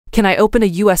Can I open a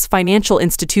U.S. financial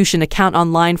institution account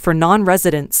online for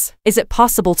non-residents? Is it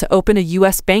possible to open a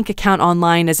U.S. bank account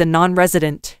online as a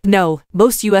non-resident? No,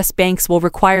 most U.S. banks will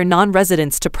require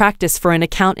non-residents to practice for an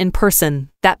account in person.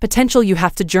 That potential you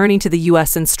have to journey to the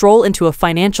U.S. and stroll into a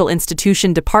financial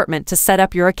institution department to set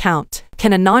up your account.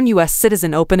 Can a non-U.S.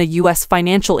 citizen open a U.S.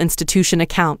 financial institution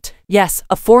account? Yes,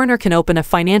 a foreigner can open a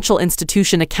financial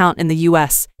institution account in the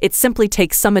U.S. It simply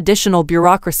takes some additional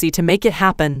bureaucracy to make it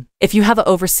happen. If you have an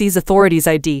overseas authorities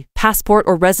ID, passport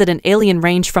or resident alien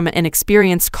range from an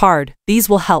experienced card, these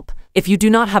will help. If you do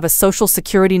not have a social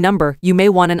security number, you may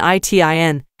want an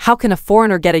ITIN. How can a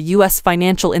foreigner get a U.S.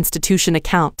 financial institution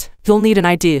account? You'll need an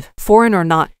ID. Foreign or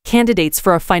not, candidates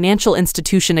for a financial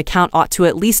institution account ought to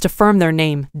at least affirm their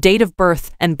name, date of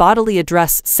birth, and bodily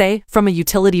address, say, from a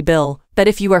utility bill. But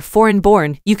if you are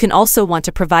foreign-born, you can also want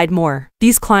to provide more.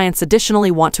 These clients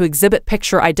additionally want to exhibit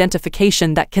picture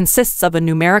identification that consists of a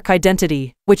numeric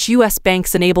identity, which U.S.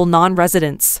 banks enable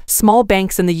non-residents. Small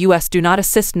banks in the U.S. do not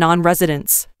assist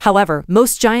non-residents. However,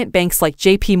 most giant banks like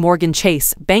JP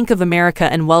Chase, Bank of America,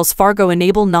 and Wells Fargo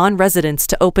enable non-residents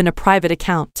to open a private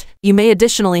account. You may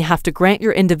additionally have to grant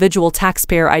your individual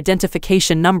taxpayer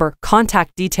identification number,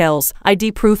 contact details,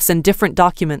 ID proofs, and different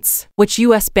documents. Which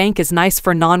U.S. bank is nice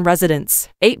for non-residents?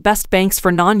 8 best banks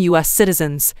for non-U.S.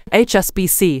 citizens: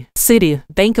 HSBC, Citi,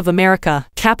 Bank of America,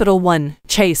 Capital One,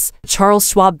 Chase, Charles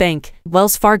Schwab Bank,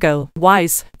 Wells Fargo.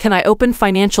 Wise. Can I open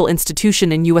financial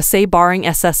institution in USA barring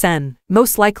SSN?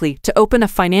 Most likely, to open a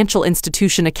financial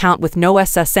institution account with no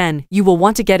SSN, you will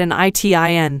want to get an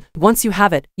ITIN. Once you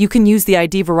have it, you can use the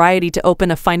ID variety to open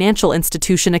a financial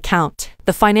institution account.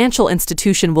 The financial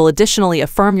institution will additionally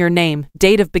affirm your name,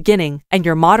 date of beginning, and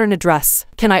your modern address.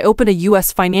 Can I open a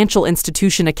U.S. financial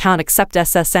institution account except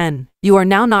SSN? You are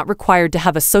now not required to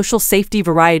have a social safety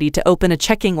variety to open a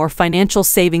checking or financial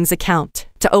savings account.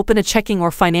 To open a checking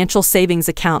or financial savings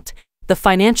account, the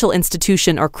financial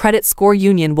institution or credit score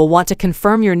union will want to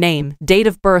confirm your name, date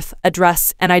of birth,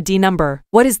 address, and ID number.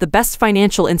 What is the best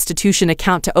financial institution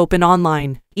account to open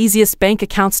online? Easiest bank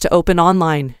accounts to open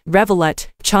online: Revolut,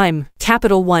 Chime,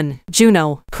 Capital One,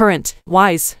 Juno, Current,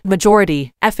 Wise,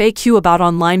 Majority. FAQ about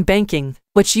online banking.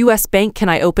 Which U.S. bank can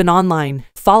I open online?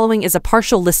 Following is a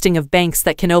partial listing of banks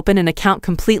that can open an account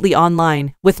completely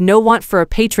online, with no want for a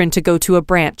patron to go to a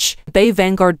branch: Bay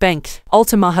Vanguard Bank,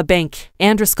 Altamaha Bank,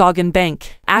 Androscoggin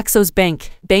Bank, Axos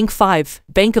Bank, Bank 5,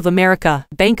 Bank of America,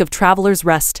 Bank of Travelers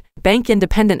Rest, Bank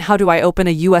Independent. How do I open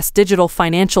a U.S. digital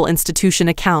financial institution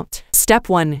account? Step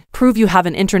 1. Prove you have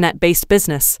an internet-based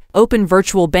business. Open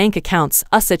virtual bank accounts,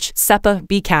 USIC, SEPA,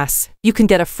 BCAS. You can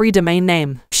get a free domain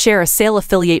name. Share a sale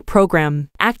affiliate program.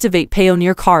 Activate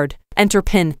Payoneer card. Enter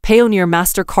PIN, Payoneer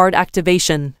MasterCard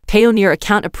activation, Payoneer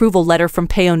account approval letter from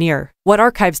Payoneer. What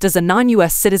archives does a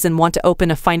non-U.S. citizen want to open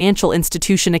a financial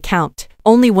institution account?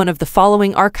 Only one of the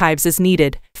following archives is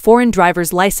needed: foreign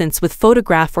driver's license with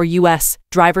photograph or U.S.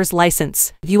 driver's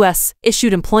license, U.S.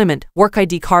 issued employment, work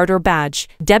ID card or badge,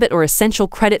 debit or essential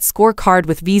credit score card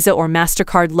with Visa or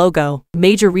MasterCard logo,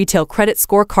 major retail credit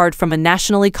score card from a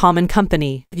nationally common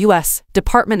company, U.S.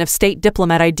 Department of State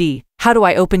diplomat ID. How do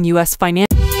I open U.S.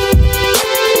 financial